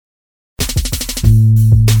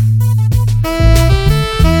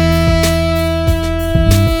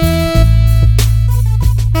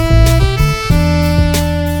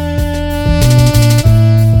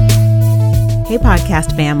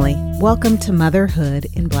podcast family. Welcome to Motherhood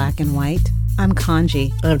in Black and White. I'm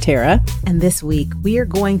Kanji. I'm Tara. And this week we are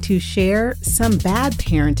going to share some bad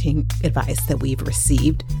parenting advice that we've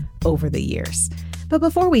received over the years. But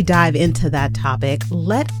before we dive into that topic,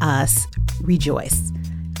 let us rejoice.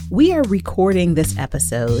 We are recording this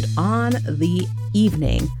episode on the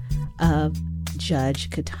evening of Judge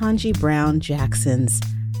Ketanji Brown Jackson's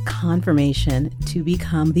confirmation to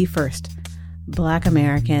become the first Black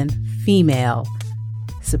American female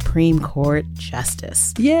Supreme Court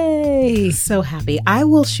Justice. Yay! So happy. I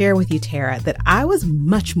will share with you, Tara, that I was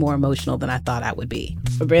much more emotional than I thought I would be.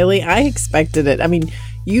 Really? I expected it. I mean,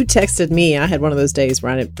 you texted me. I had one of those days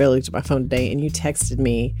where I didn't barely look at my phone today, and you texted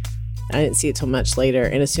me. I didn't see it till much later.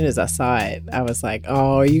 And as soon as I saw it, I was like,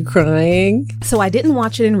 oh, are you crying? So I didn't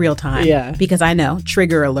watch it in real time. Yeah. Because I know,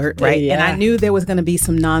 trigger alert, right? Yeah. And I knew there was going to be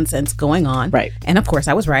some nonsense going on. Right. And of course,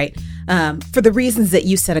 I was right. For the reasons that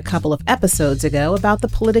you said a couple of episodes ago about the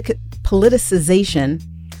politicization.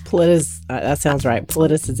 That sounds right.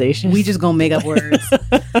 Politicization. We just gonna make up words.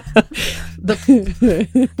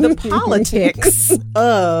 the politics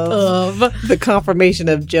of the confirmation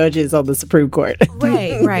of judges on the Supreme Court.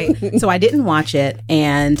 Right. So I didn't watch it,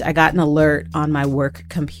 and I got an alert on my work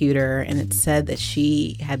computer, and it said that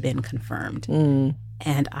she had been confirmed.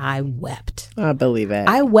 And I wept. I believe it.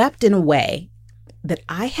 I wept in a way that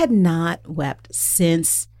I had not wept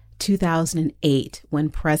since 2008,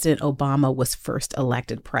 when President Obama was first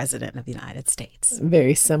elected president of the United States.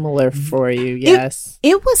 Very similar for you, yes.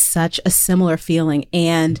 It was such a similar feeling.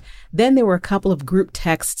 And then there were a couple of group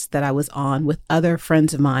texts that I was on with other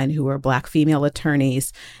friends of mine who were Black female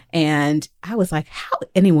attorneys. And I was like, how is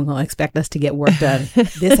anyone going to expect us to get work done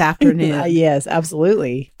this afternoon? Yes,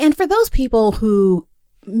 absolutely. And for those people who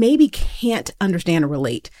maybe can't understand or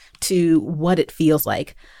relate to what it feels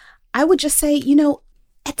like, I would just say,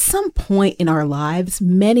 at some point in our lives,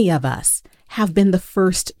 many of us have been the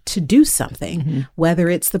first to do something, whether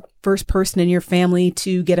it's the first person in your family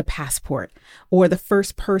to get a passport, or the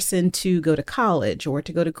first person to go to college, or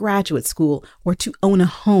to go to graduate school, or to own a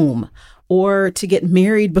home, or to get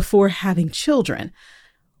married before having children.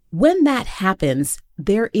 When that happens,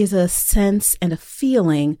 there is a sense and a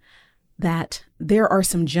feeling that there are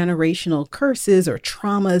some generational curses or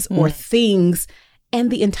traumas or things, and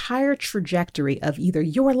the entire trajectory of either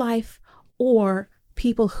your life or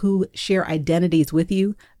people who share identities with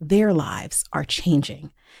you, their lives are changing.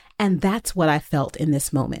 And that's what I felt in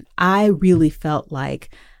this moment. I really felt like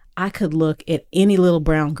I could look at any little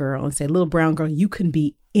brown girl and say, little brown girl, you can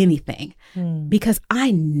be anything. Because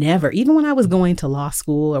I never, even when I was going to law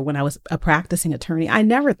school or when I was a practicing attorney, I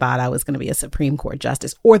never thought I was going to be a Supreme Court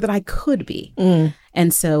justice or that I could be.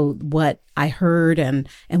 And so what I heard and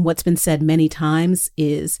what's been said many times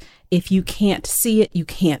is, if you can't see it, you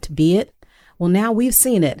can't be it. Well, now we've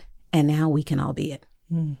seen it, and now we can all be it.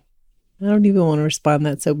 I don't even want to respond.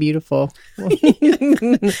 That's so beautiful.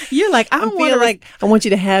 You're like, I feel like I want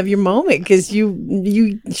you to have your moment, because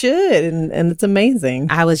you should, and it's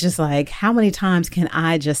amazing. I was just like, how many times can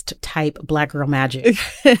I just type Black girl magic?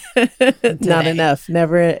 Not enough.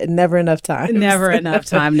 Never enough time. Never enough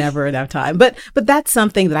time. But that's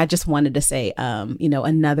something that I just wanted to say.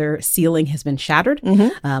 Another ceiling has been shattered.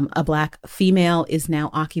 A Black female is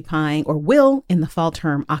now occupying, or will in the fall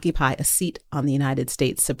term occupy, a seat on the United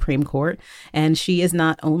States Supreme Court. And she is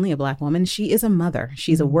not only a Black woman, she is a mother.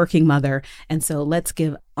 She's a working mother. And so let's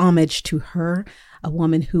give homage to her, a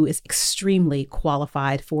woman who is extremely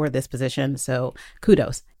qualified for this position. So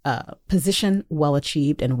kudos. Position well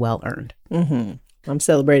achieved and well earned. I'm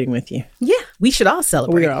celebrating with you. Yeah, we should all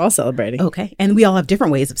celebrate. We are all celebrating. Okay. And we all have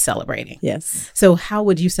different ways of celebrating. Yes. So how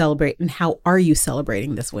would you celebrate, and how are you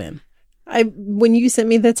celebrating this win? When you sent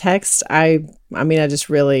me the text, I just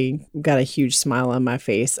really got a huge smile on my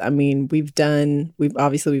face. I mean, we've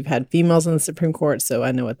had females in the Supreme Court, so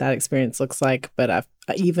I know what that experience looks like. But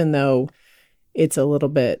even though it's a little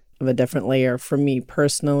bit of a different layer for me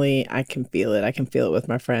personally, I can feel it. I can feel it with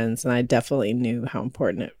my friends, and I definitely knew how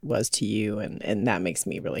important it was to you, and that makes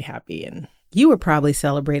me really happy. And you were probably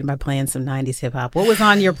celebrating by playing some 90s hip hop. What was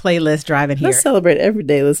on your playlist driving here? I celebrate every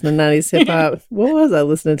day listening to 90s hip hop. What was I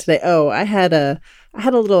listening to today? Oh, I had a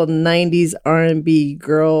little 90s R&B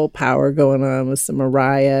girl power going on with some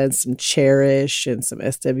Mariah and some Cherish and some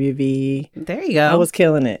SWV. There you go. I was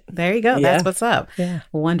killing it. There you go. Yeah. That's what's up. Yeah.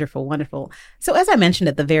 Wonderful, wonderful. So as I mentioned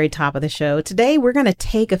at the very top of the show, today we're going to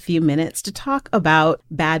take a few minutes to talk about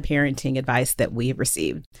bad parenting advice that we've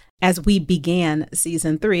received. As we began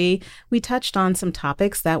season 3, we touched on some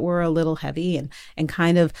topics that were a little heavy and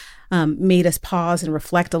kind of made us pause and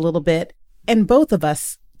reflect a little bit. And both of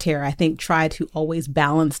us Tara, I think try to always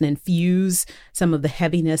balance and infuse some of the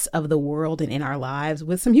heaviness of the world and in our lives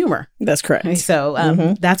with some humor. That's correct.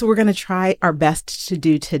 So that's what we're going to try our best to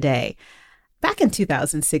do today. Back in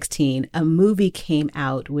 2016, a movie came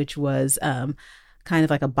out which was kind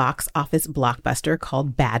of like a box office blockbuster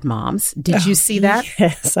called Bad Moms. Did you see that?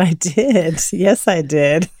 Yes, I did. Yes, I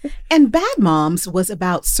did. And Bad Moms was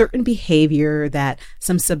about certain behavior that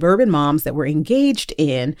some suburban moms that were engaged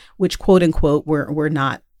in, which quote unquote were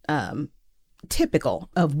not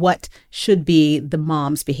typical of what should be the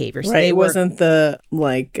mom's behavior. So right. It wasn't the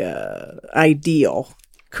ideal.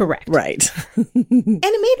 Correct. Right. And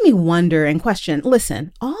it made me wonder and question,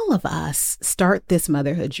 listen, all of us start this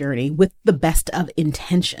motherhood journey with the best of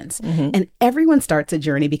intentions. And everyone starts a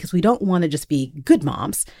journey because we don't want to just be good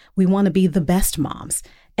moms. We want to be the best moms.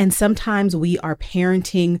 And sometimes we are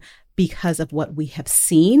parenting because of what we have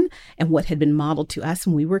seen and what had been modeled to us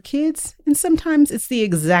when we were kids. And sometimes it's the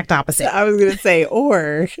exact opposite. I was going to say,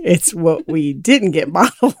 or it's what we didn't get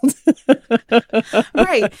modeled.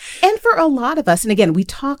 Right. And for a lot of us, and again, we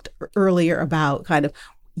talked earlier about kind of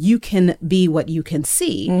you can be what you can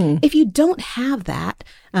see. If you don't have that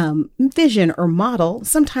vision or model,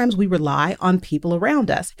 sometimes we rely on people around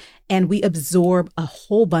us and we absorb a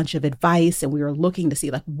whole bunch of advice and we are looking to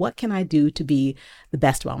see like, what can I do to be the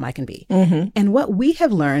best mom I can be? And what we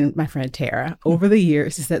have learned, my friend Tara, over the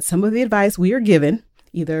years is that some of the advice we are given,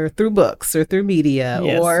 either through books or through media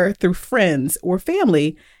or through friends or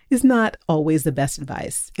family, is not always the best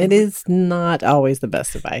advice. It is not always the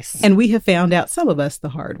best advice. And we have found out, some of us, the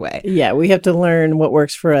hard way. Yeah, we have to learn what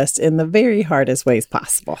works for us in the very hardest ways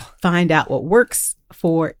possible. Find out what works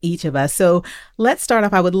for each of us. So let's start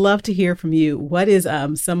off. I would love to hear from you. What is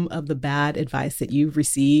some of the bad advice that you've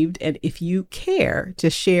received? And if you care to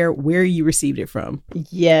share where you received it from.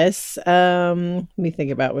 Yes. Let me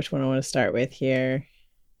think about which one I want to start with here.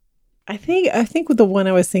 I think the one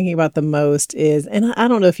I was thinking about the most is, and I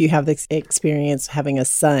don't know if you have this experience having a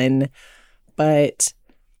son, but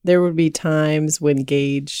there would be times when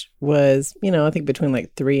Gage was, I think between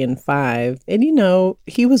like 3 and 5, and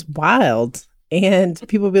he was wild, and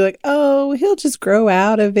people would be like, "Oh, he'll just grow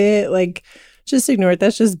out of it. Like, just ignore it.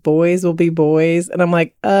 That's just boys will be boys." And I'm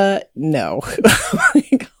like, no,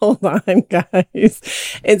 like, hold on,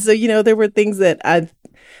 guys. And so, there were things that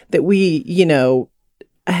we,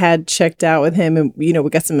 had checked out with him, and we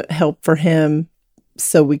got some help for him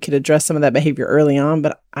so we could address some of that behavior early on.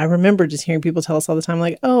 But I remember just hearing people tell us all the time,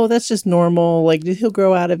 like, "Oh, that's just normal. Like, he'll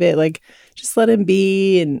grow out of it. Like, just let him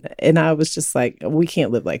be." And I was just like, we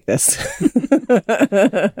can't live like this.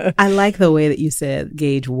 I like the way that you said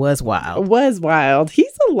Gage was wild.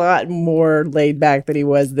 He's a lot more laid back than he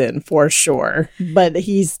was then, for sure. But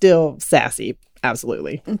he's still sassy.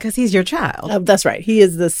 Absolutely. Because he's your child. That's right. He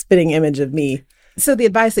is the spitting image of me. So the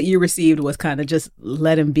advice that you received was kind of just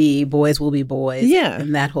let him be. Boys will be boys. Yeah.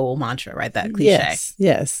 And that whole mantra, right? That cliche.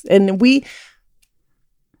 Yes. And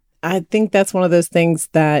I think that's one of those things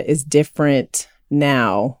that is different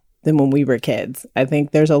now than when we were kids. I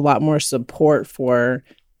think there's a lot more support for,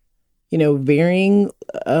 varying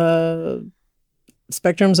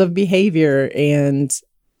spectrums of behavior. And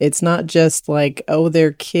it's not just like, oh,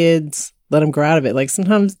 they're kids, let them grow out of it. Like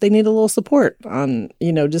sometimes they need a little support on,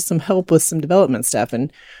 just some help with some development stuff. And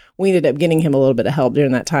we ended up getting him a little bit of help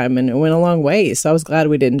during that time, and it went a long way. So I was glad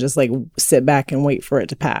we didn't just like sit back and wait for it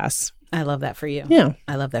to pass. I love that for you. Yeah.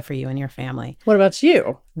 I love that for you and your family. What about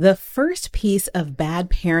you? The first piece of bad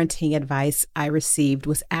parenting advice I received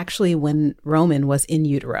was actually when Roman was in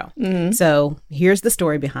utero. So here's the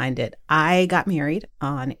story behind it. I got married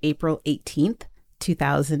on April 18th.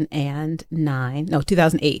 2008.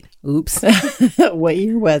 Oops. What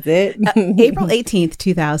year was it? April 18th,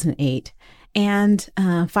 2008. And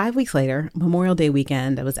 5 weeks later, Memorial Day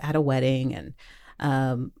weekend, I was at a wedding and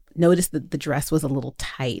noticed that the dress was a little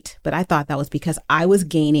tight. But I thought that was because I was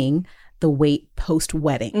gaining the weight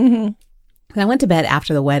post-wedding. And I went to bed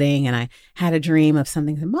after the wedding and I had a dream of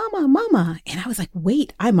something, Mama. And I was like,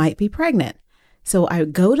 wait, I might be pregnant. So I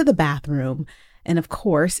go to the bathroom. And of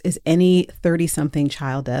course, as any 30-something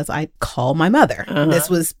child does, I call my mother. This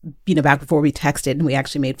was, back before we texted and we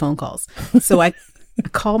actually made phone calls. So I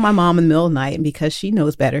called my mom in the middle of the night, and because she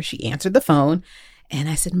knows better, she answered the phone. And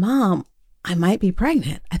I said, "Mom, I might be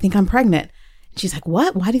pregnant. I think I'm pregnant." And she's like,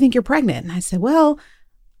 "What? Why do you think you're pregnant?" And I said, "Well,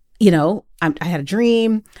 I had a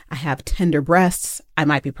dream. I have tender breasts. I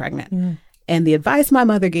might be pregnant." And the advice my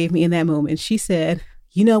mother gave me in that moment, she said,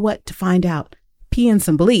 "You know what? To find out, pee in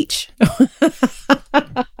some bleach."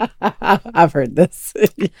 I've heard this.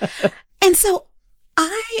 And so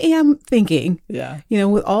I am thinking,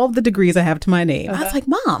 with all of the degrees I have to my name, I was like,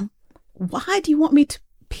 "Mom, why do you want me to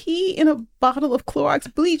pee in a bottle of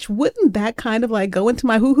Clorox bleach, wouldn't that kind of like go into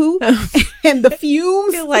my hoo-hoo? And the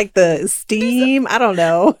fumes? Feel like the steam. I don't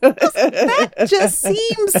know. That just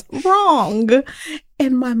seems wrong.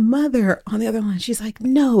 And my mother on the other line, she's like,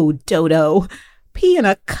 no, Dodo, pee in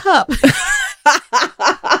a cup.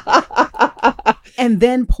 And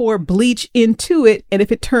then pour bleach into it. And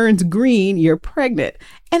if it turns green, you're pregnant.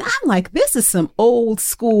 And I'm like, this is some old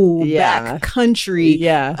school back country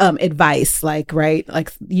advice. Like, right?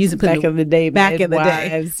 Like using back in the day. Back in the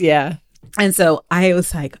day. Yeah. And so I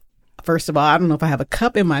was like, first of all, I don't know if I have a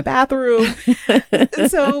cup in my bathroom.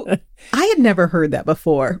 So I had never heard that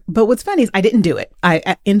before. But what's funny is I didn't do it.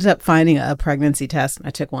 I ended up finding a pregnancy test. And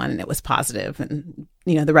I took one and it was positive. And,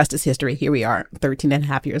 you know, the rest is history. Here we are 13 and a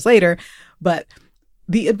half years later. But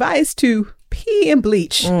the advice to pee in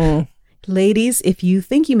bleach. Ladies, if you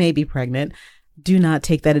think you may be pregnant, do not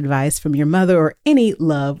take that advice from your mother or any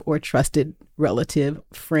love or trusted relative,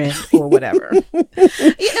 friend, or whatever.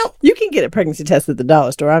 You know, you can get a pregnancy test at the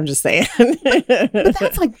dollar store. I'm just saying. But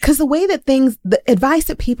that's like, because the way that the advice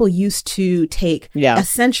that people used to take a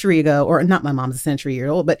century ago, or not, my mom's a century year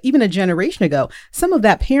old, but even a generation ago, some of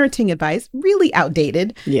that parenting advice really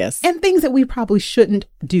outdated. Yes. And things that we probably shouldn't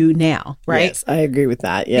do now, right? Yes, I agree with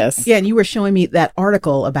that. Yes. Yeah, and you were showing me that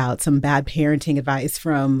article about some bad parenting advice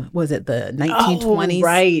from, was it the 1920s? Oh,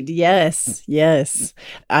 right. Yes. Yes.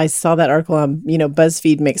 I saw that article on,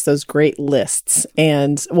 BuzzFeed makes those great lists,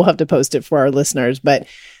 and we'll have to post it for our listeners, but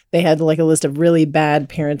they had like a list of really bad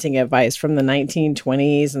parenting advice from the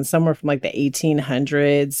 1920s and somewhere from like the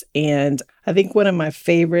 1800s. And I think one of my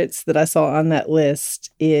favorites that I saw on that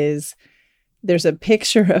list is there's a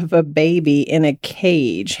picture of a baby in a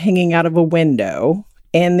cage hanging out of a window.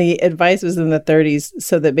 And the advice was in the 30s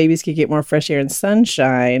so that babies could get more fresh air and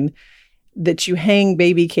sunshine, that you hang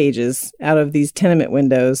baby cages out of these tenement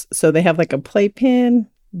windows. So they have like a playpen,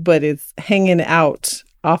 but it's hanging out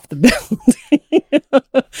off the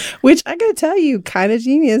building, which I gotta tell you, kind of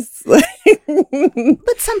genius.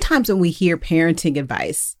 But sometimes when we hear parenting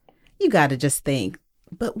advice, you gotta just think,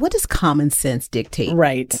 but what does common sense dictate?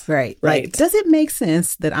 Right. Like, does it make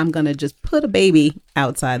sense that I'm going to just put a baby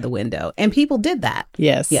outside the window? And people did that.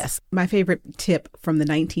 Yes. My favorite tip from the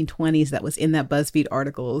 1920s that was in that BuzzFeed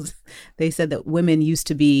articles, they said that women used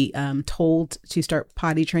to be told to start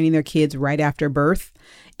potty training their kids right after birth.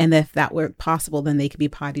 And that if that were possible, then they could be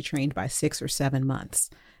potty trained by 6 or 7 months.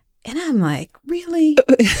 And I'm like, really?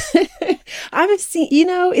 I've seen,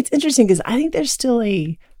 it's interesting because I think there's still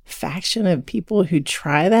a faction of people who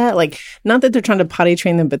try that, like, not that they're trying to potty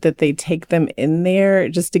train them, but that they take them in there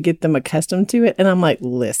just to get them accustomed to it. And I'm like,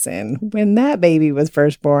 listen, when that baby was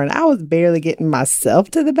first born, I was barely getting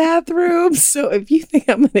myself to the bathroom. So if you think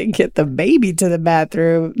I'm going to get the baby to the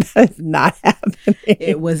bathroom, that's not happening.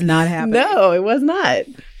 It was not happening. No, it was not.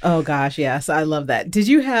 Oh gosh, yes, I love that. Did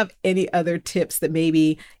you have any other tips that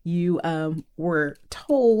maybe you were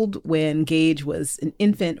told when Gage was an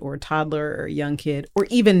infant or a toddler or a young kid, or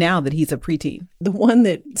even now that he's a preteen? The one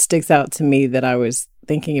that sticks out to me that I was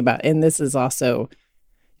thinking about, and this is also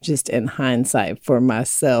just in hindsight for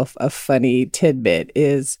myself, a funny tidbit,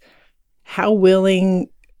 is how willing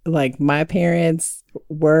like my parents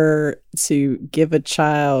were to give a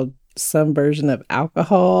child some version of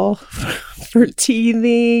alcohol for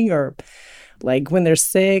teething, or like when they're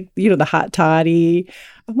sick, the hot toddy.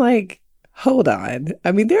 I'm like, hold on.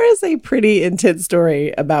 I mean, there is a pretty intense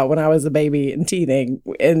story about when I was a baby and teething,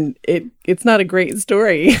 and it's not a great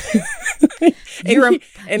story. Here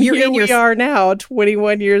we are now,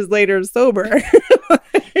 21 years later, sober.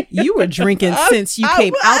 You were drinking since you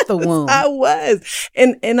came out the womb. I was.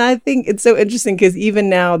 And I think it's so interesting because even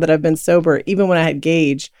now that I've been sober, even when I had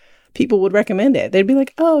Gage, people would recommend it. They'd be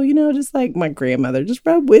like, oh, just like my grandmother, just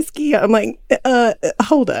rub whiskey. I'm like,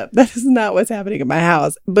 hold up. That is not what's happening in my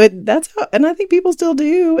house. But that's how, and I think people still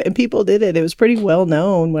do. And people did it. It was pretty well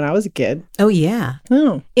known when I was a kid. Oh, yeah.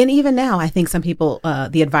 Oh. And even now, I think some people,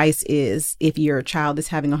 the advice is if your child is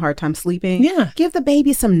having a hard time sleeping, give the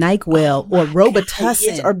baby some NyQuil or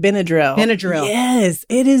Robitussin. Or Benadryl. Yes.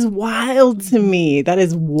 It is wild to me. That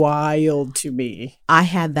is wild to me. I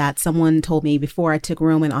had that. Someone told me before I took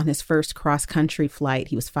Roman on his first cross-country flight.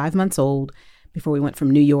 He was 5 months old before we went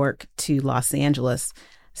from New York to Los Angeles.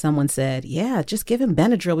 Someone said, yeah, just give him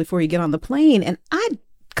Benadryl before you get on the plane. And I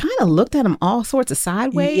kind of looked at him all sorts of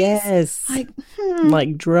sideways. Yes.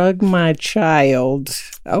 Like drug my child.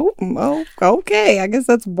 Oh, okay. I guess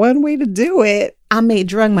that's one way to do it. I may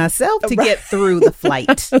drug myself to get through the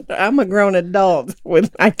flight. I'm a grown adult when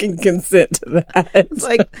I can consent to that. It's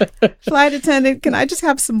like, flight attendant, can I just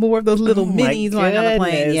have some more of those little minis on the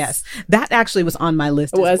plane? Yes. That actually was on my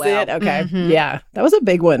list as well. Was it? Okay. Yeah. That was a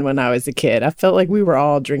big one when I was a kid. I felt like we were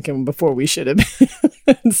all drinking before we should have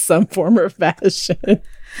been in some form or fashion.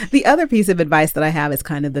 The other piece of advice that I have is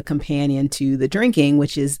kind of the companion to the drinking,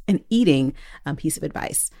 which is an eating piece of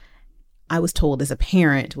advice. I was told as a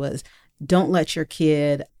parent was, don't let your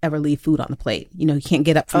kid ever leave food on the plate. You can't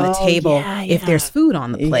get up from the table if there's food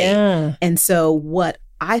on the plate. Yeah. And so what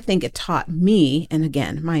I think it taught me, and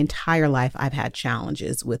again, my entire life, I've had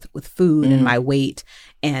challenges with food and my weight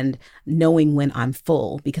and knowing when I'm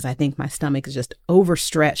full, because I think my stomach is just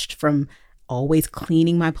overstretched from always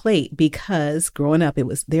cleaning my plate, because growing up,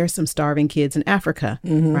 there's some starving kids in Africa,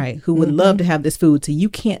 right, who would love to have this food. So you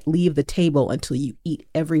can't leave the table until you eat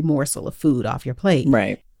every morsel of food off your plate.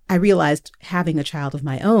 Right. I realized having a child of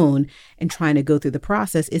my own and trying to go through the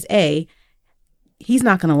process is he's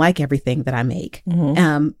not going to like everything that I make.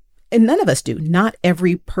 And none of us do. Not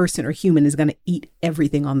every person or human is going to eat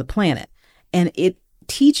everything on the planet. And it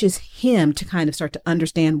teaches him to kind of start to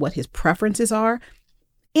understand what his preferences are.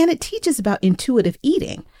 And it teaches about intuitive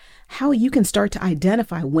eating, how you can start to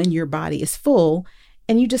identify when your body is full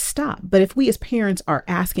and you just stop. But if we as parents are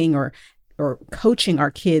asking or coaching our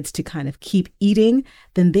kids to kind of keep eating,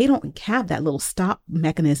 then they don't have that little stop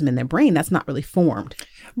mechanism in their brain. That's not really formed.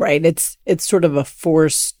 Right. It's sort of a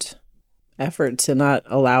forced effort to not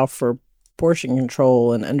allow for portion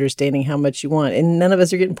control and understanding how much you want. And none of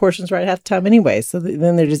us are getting portions right half the time anyway. So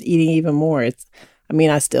then they're just eating even more.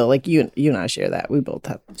 I still, like you and I share that. We both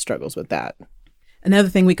have struggles with that. Another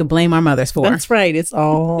thing we could blame our mothers for. That's right. It's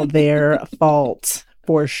all their fault.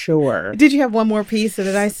 For sure. Did you have one more piece of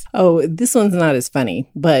advice? Oh, this one's not as funny,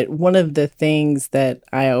 but one of the things that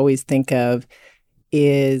I always think of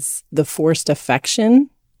is the forced affection,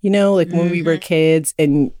 like when we were kids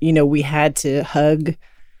and, we had to hug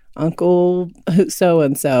Uncle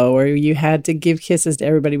so-and-so, or you had to give kisses to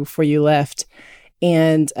everybody before you left.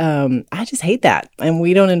 And I just hate that. And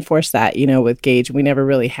we don't enforce that, with Gage. We never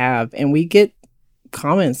really have. And we get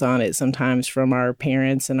comments on it sometimes from our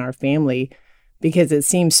parents and our family, because it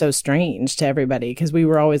seems so strange to everybody, because we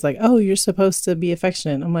were always like, oh, you're supposed to be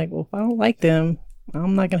affectionate. I'm like, well, if I don't like them,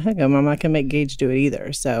 I'm not going to hug them. I'm not going to make Gage do it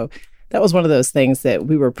either. So that was one of those things that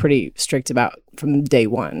we were pretty strict about from day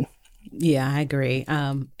one. Yeah, I agree.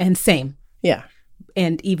 And same. Yeah.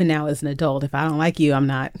 And even now as an adult, if I don't like you, I'm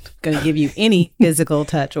not going to give you any physical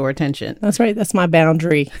touch or attention. That's right. That's my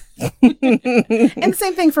boundary. And the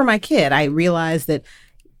same thing for my kid. I realized that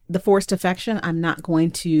the forced affection, I'm not going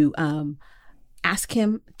to ask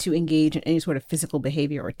him to engage in any sort of physical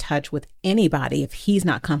behavior or touch with anybody if he's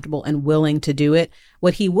not comfortable and willing to do it.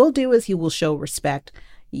 What he will do is he will show respect.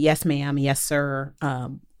 Yes, ma'am. Yes, sir.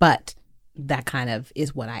 But that kind of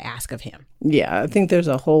is what I ask of him. Yeah, I think there's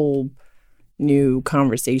a whole new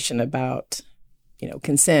conversation about,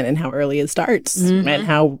 consent and how early it starts, and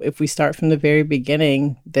how if we start from the very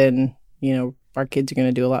beginning, then, our kids are going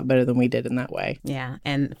to do a lot better than we did in that way. Yeah.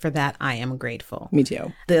 And for that, I am grateful. Me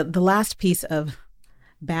too. The last piece of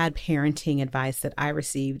bad parenting advice that I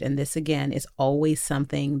received, and this again is always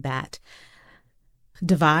something that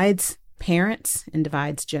divides parents and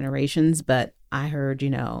divides generations, but I heard,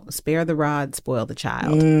 spare the rod, spoil the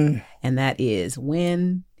child. And that is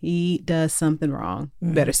when he does something wrong,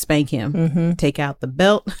 better spank him, take out the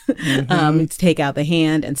belt, take out the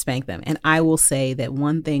hand and spank them. And I will say that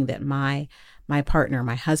one thing that my partner,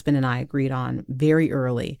 my husband and I agreed on very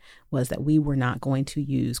early was that we were not going to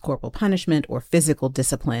use corporal punishment or physical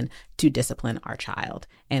discipline to discipline our child.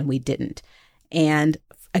 And we didn't. And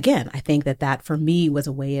again, I think that for me was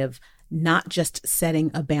a way of not just setting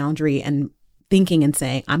a boundary and thinking and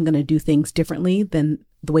saying, I'm going to do things differently than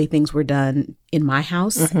the way things were done in my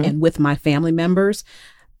house and with my family members.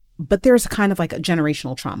 But there's kind of like a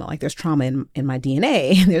generational trauma. Like there's trauma in my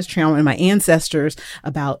DNA, and there's trauma in my ancestors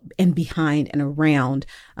about and behind and around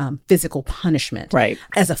physical punishment, right,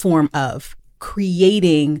 as a form of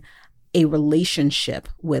creating a relationship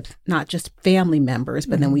with not just family members,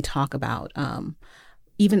 but then we talk about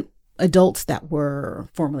even adults that were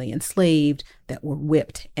formerly enslaved, that were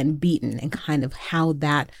whipped and beaten, and kind of how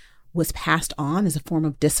that was passed on as a form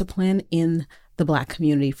of discipline in the Black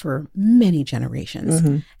community for many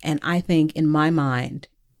generations. And I think in my mind,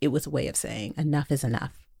 it was a way of saying enough is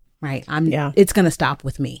enough, right? It's going to stop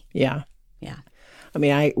with me. Yeah. Yeah. I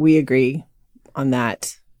mean, we agree on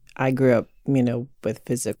that. I grew up, with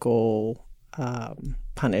physical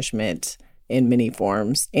punishment in many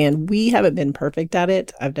forms, and we haven't been perfect at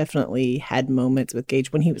it. I've definitely had moments with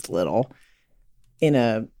Gage when he was little in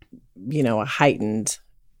a, a heightened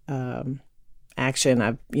action.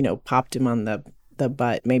 I've, popped him on the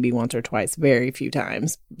butt maybe once or twice, very few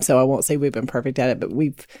times. So I won't say we've been perfect at it, but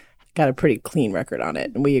we've got a pretty clean record on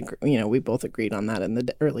it. And we both agreed on that in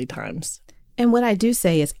the early times. And what I do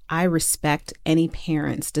say is I respect any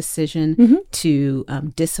parent's decision to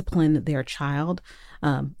discipline their child.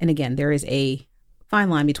 And again, there is a fine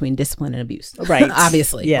line between discipline and abuse. Right.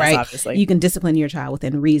 Obviously. Yes, right. Obviously. You can discipline your child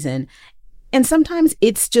within reason. And sometimes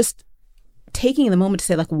it's just taking the moment to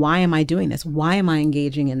say, like, why am I doing this? Why am I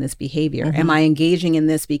engaging in this behavior? Am I engaging in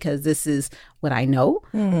this because this is what I know?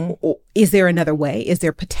 Or is there another way? Is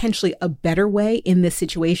there potentially a better way in this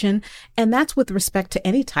situation? And that's with respect to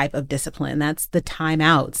any type of discipline. That's the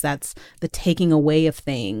timeouts. That's the taking away of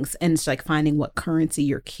things. And it's like finding what currency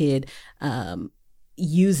your kid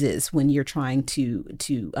uses when you're trying to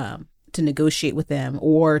negotiate with them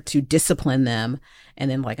or to discipline them. And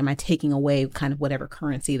then, like, am I taking away kind of whatever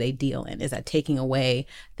currency they deal in? Is that taking away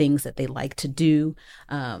things that they like to do?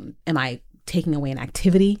 Am I taking away an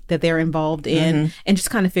activity that they're involved in? And just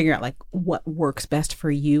kind of figure out like what works best for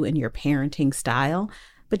you and your parenting style.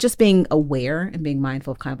 But just being aware and being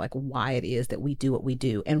mindful of kind of like why it is that we do what we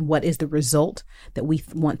do and what is the result that we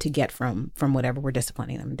want to get from whatever we're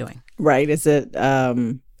disciplining them and doing. Right. Is it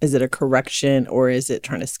a correction, or is it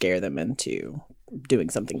trying to scare them into doing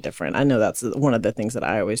something different? I know that's one of the things that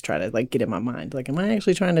I always try to like get in my mind. Like, am I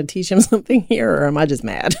actually trying to teach him something here, or am I just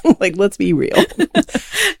mad? Like, let's be real.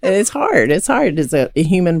 And it's hard. It's hard as a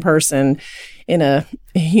human person in a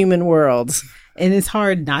human world. And it's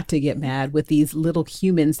hard not to get mad with these little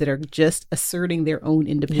humans that are just asserting their own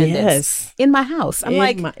independence. Yes. In my house.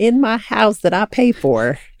 I'm in my house that I pay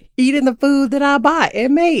for. Eating the food that I bought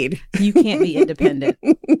and made. You can't be independent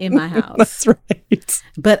in my house. That's right.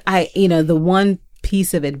 But the one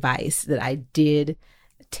piece of advice that I did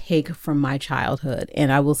take from my childhood,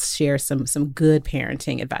 and I will share some good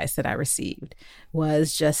parenting advice that I received,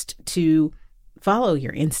 was just to follow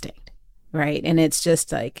your instinct, right? And it's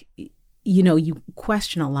just like, you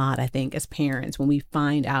question a lot, I think, as parents when we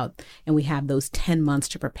find out and we have those 10 months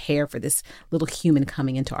to prepare for this little human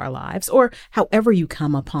coming into our lives, or however you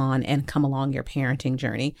come upon and come along your parenting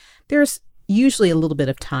journey. There's usually a little bit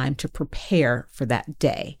of time to prepare for that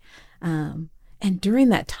day. And during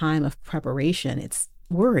that time of preparation, it's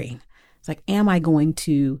worrying. It's like, am I going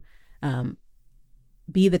to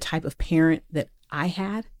be the type of parent that I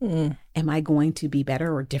had? Am I going to be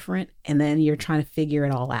better or different? And then you're trying to figure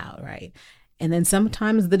it all out, right? And then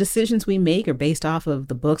sometimes the decisions we make are based off of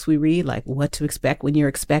the books we read, like What to Expect When You're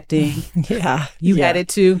Expecting. Yeah. You had it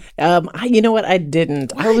too? You know what? I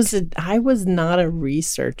didn't. What? I was not a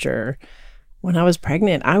researcher when I was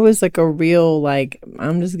pregnant. I was like a real, like,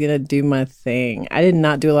 I'm just going to do my thing. I did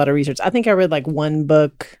not do a lot of research. I think I read like one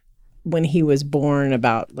book when he was born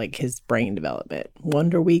about like his brain development.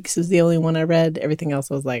 Wonder Weeks is the only one I read. Everything else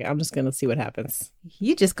was like, I'm just going to see what happens.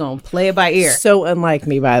 You just going to play it by ear. So unlike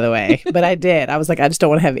me, by the way. But I did. I was like, I just don't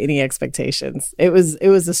want to have any expectations. It was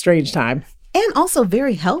a strange time. And also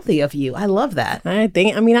very healthy of you. I love that. I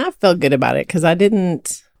felt good about it because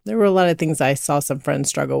there were a lot of things I saw some friends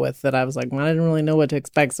struggle with that I was like, well, I didn't really know what to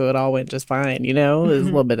expect. So it all went just fine. There's a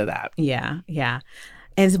little bit of that. Yeah. Yeah.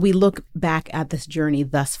 As we look back at this journey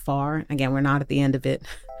thus far, again, we're not at the end of it.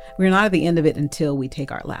 We're not at the end of it until we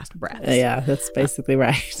take our last breath. Yeah, that's basically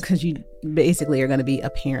right. Because you basically are going to be a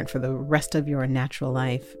parent for the rest of your natural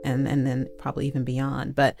life and then probably even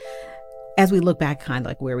beyond. But as we look back kind of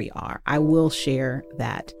like where we are, I will share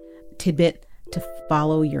that tidbit to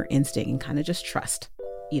follow your instinct and kind of just trust,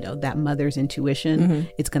 that mother's intuition.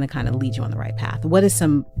 It's going to kind of lead you on the right path. What is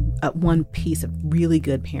some one piece of really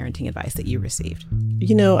good parenting advice that you received?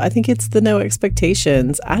 I think it's the no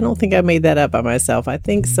expectations. I don't think I made that up by myself. I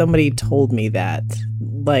think somebody told me that.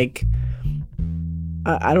 Like,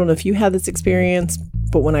 I don't know if you had this experience,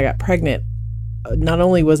 but when I got pregnant, not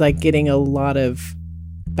only was I getting a lot of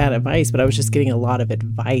bad advice, but I was just getting a lot of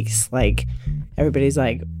advice. Like, everybody's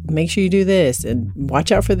like, make sure you do this and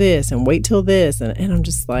watch out for this and wait till this. And I'm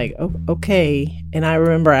just like, oh, okay. And I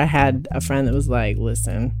remember I had a friend that was like,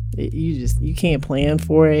 listen, you can't plan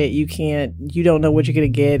for it. You don't know what you're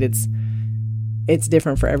going to get. It's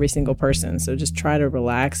different for every single person. So just try to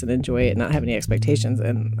relax and enjoy it and not have any expectations.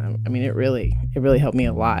 And it really helped me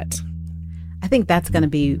a lot. I think that's going to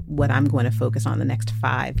be what I'm going to focus on the next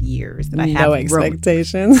 5 years. That I have no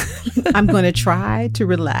expectations. I'm going to try to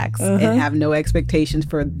relax and have no expectations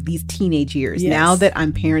for these teenage years. Yes. Now that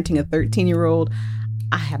I'm parenting a 13-year-old,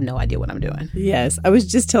 I have no idea what I'm doing. Yes. I was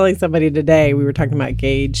just telling somebody today, we were talking about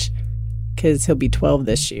Gage because he'll be 12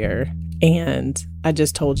 this year. And I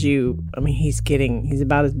just told you, I mean, he's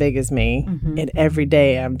about as big as me. Mm-hmm. And every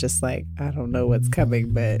day I'm just like, I don't know what's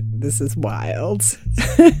coming, but this is wild.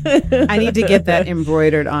 I need to get that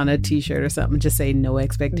embroidered on a t-shirt or something. Just say no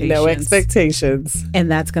expectations. No expectations.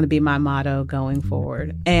 And that's going to be my motto going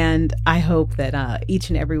forward. And I hope that each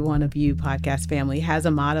and every one of you podcast family has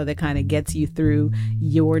a motto that kind of gets you through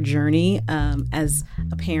your journey as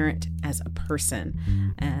a parent, as a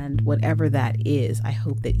person. And whatever that is, I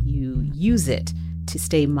hope that you use it to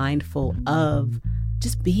stay mindful of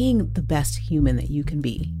just being the best human that you can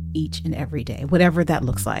be each and every day, whatever that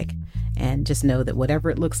looks like. And just know that whatever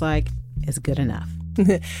it looks like is good enough.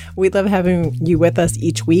 We love having you with us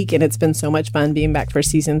each week, and it's been so much fun being back for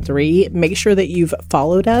season 3. Make sure that you've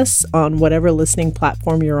followed us on whatever listening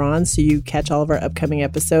platform you're on so you catch all of our upcoming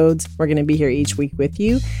episodes. We're going to be here each week with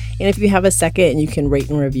you. And if you have a second and you can rate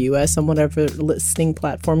and review us on whatever listening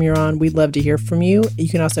platform you're on, we'd love to hear from you. You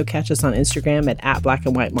can also catch us on Instagram at Black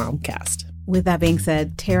and White Momcast. With that being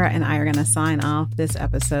said, Tara and I are going to sign off this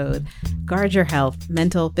episode. Guard your health,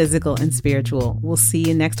 mental, physical, and spiritual. We'll see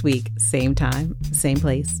you next week. Same time, same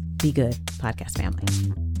place. Be good, podcast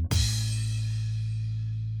family.